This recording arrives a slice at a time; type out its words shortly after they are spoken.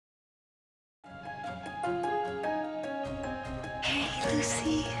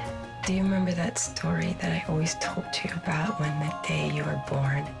Lucy. Do you remember that story that I always told you about when the day you were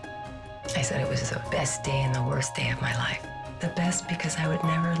born? I said it was the best day and the worst day of my life. The best because I would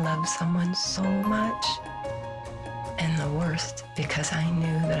never love someone so much. And the worst because I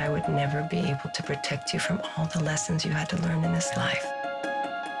knew that I would never be able to protect you from all the lessons you had to learn in this life.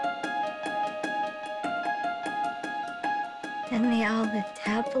 And they all lived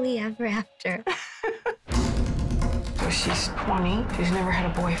happily ever after. So she's 20. She's never had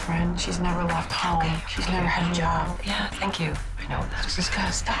a boyfriend. She's never left home. She's never had a job. Yeah, thank you. I know that. This has got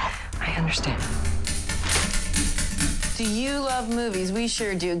to stop. I understand. Do you love movies? We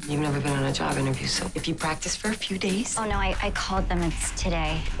sure do. You've never been on a job interview, so if you practice for a few days. Oh, no, I called them. It's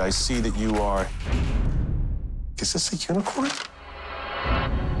today. I see that you are... Is this a unicorn?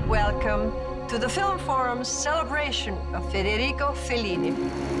 Welcome to the Film Forum's celebration of Federico Fellini.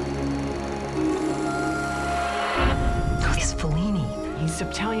 It's Fellini. He's an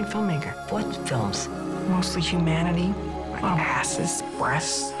Italian filmmaker. What films? Mostly humanity, like asses,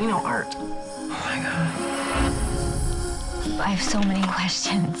 breasts, you know, art. Oh, my God. I have so many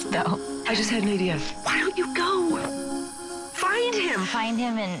questions, though. I just had an idea. Why don't you go? Find him. Find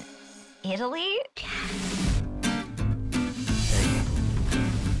him in Italy?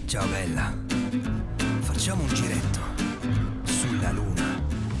 Ciao bella, facciamo un giretto sulla luna.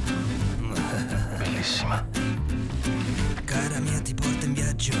 Bellissima. Cara mia ti porto in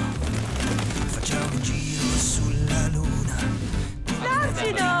viaggio, facciamo un giro sulla luna.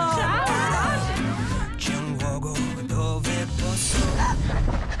 C'è un luogo dove posso...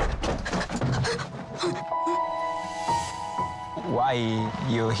 Why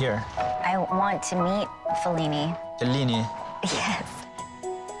you here? I want to meet Fellini. Fellini, Yes.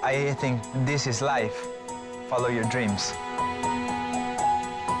 I think this is life. Follow your dreams.